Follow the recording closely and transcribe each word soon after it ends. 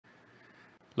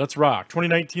Let's rock.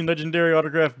 2019 Legendary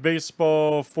Autograph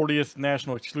Baseball, 40th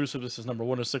National Exclusive. This is number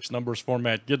 106 numbers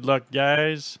format. Good luck,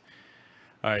 guys.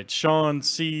 All right, Sean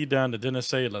C. down to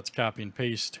Dennis A. Let's copy and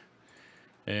paste.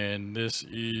 And this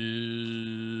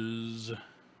is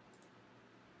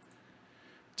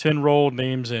 10 roll,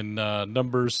 names and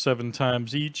numbers 7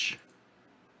 times each.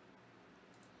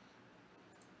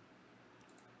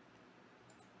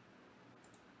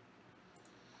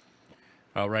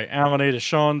 All right, Alan A. to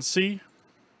Sean C.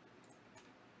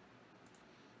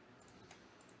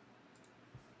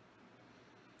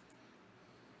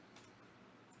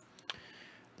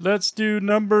 Let's do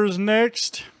numbers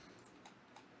next.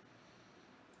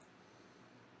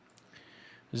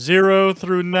 0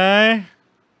 through 9.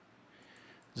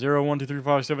 0, 1, 2, 3, 4,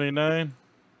 5, 6, 7, 8, 9.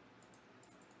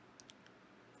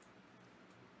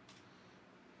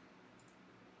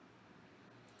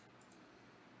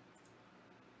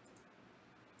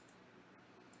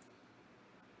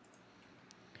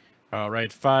 All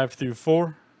right, 5 through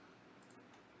 4.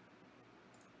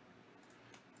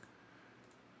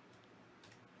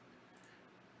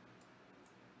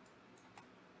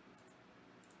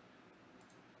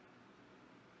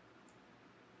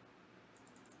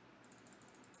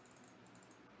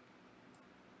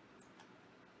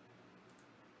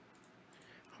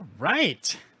 All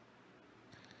right.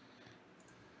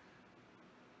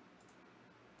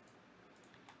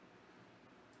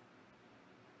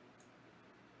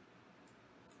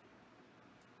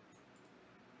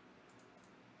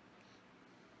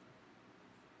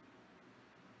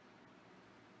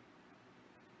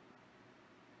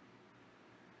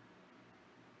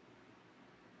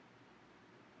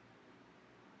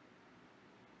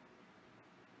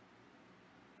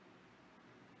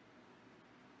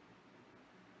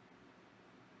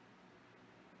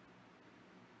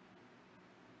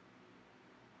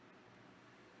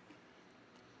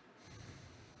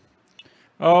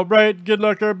 All right, good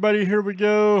luck, everybody. Here we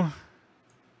go.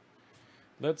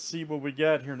 Let's see what we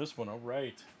got here in this one. All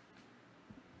right.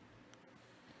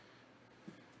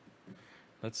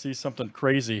 Let's see something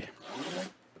crazy.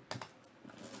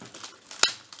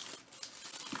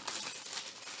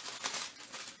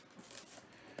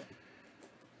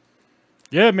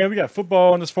 Yeah, man, we got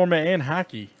football in this format and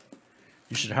hockey.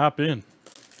 You should hop in.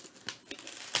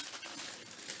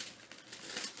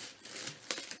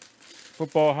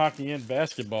 Football, hockey, and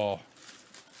basketball.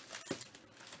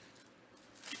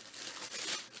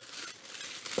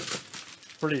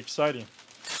 Pretty exciting.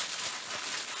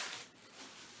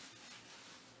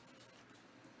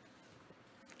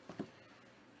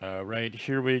 All right,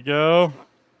 here we go.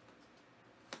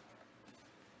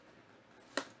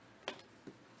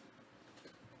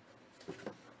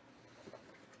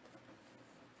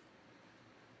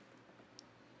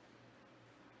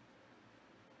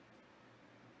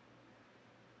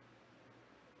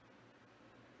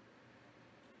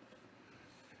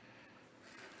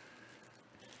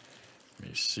 Let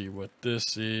me see what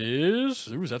this is.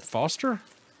 Ooh, is that Foster?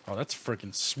 Oh, that's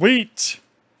freaking sweet.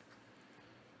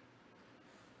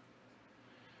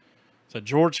 Is that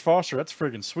George Foster? That's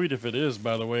freaking sweet if it is,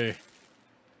 by the way.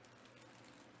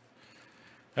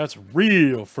 That's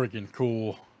real freaking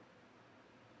cool.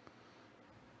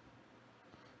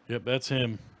 Yep, that's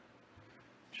him.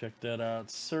 Check that out.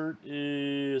 Cert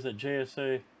is at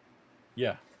JSA.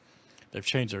 Yeah, they've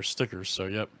changed their stickers, so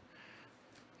yep.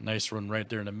 Nice one right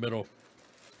there in the middle.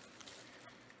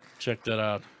 Check that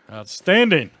out.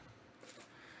 Outstanding.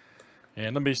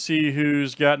 And let me see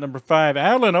who's got number 5.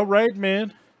 Alan, all right,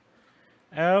 man.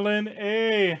 Alan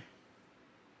A.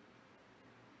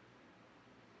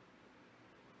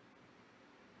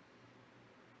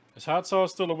 Is Hot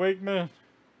Sauce still awake, man?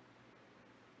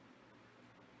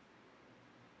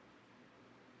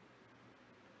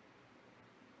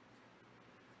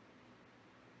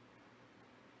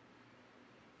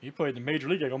 He played in the Major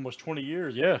League like almost 20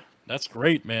 years. Yeah, that's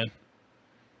great, man.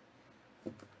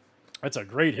 That's a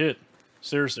great hit.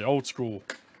 Seriously, old school.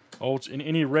 And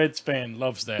any Reds fan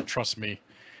loves that, trust me.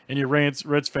 Any Reds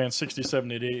fan, 60s,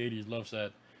 70s, 80s loves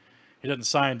that. He doesn't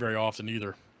sign very often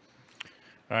either.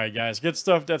 All right, guys, good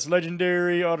stuff. That's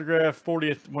Legendary Autograph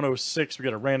 40th 106. We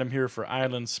got a random here for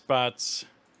Island Spots.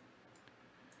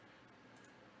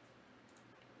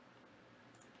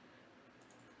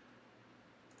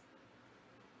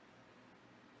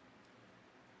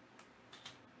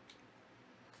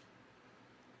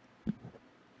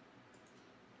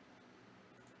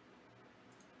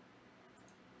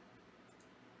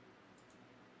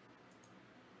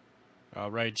 All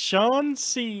right, Sean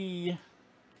C.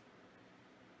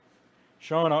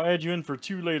 Sean, I'll add you in for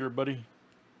 2 later, buddy.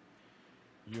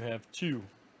 You have 2.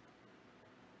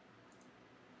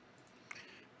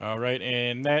 All right,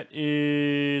 and that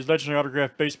is Legendary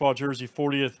Autograph Baseball Jersey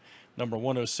 40th, number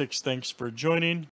 106. Thanks for joining.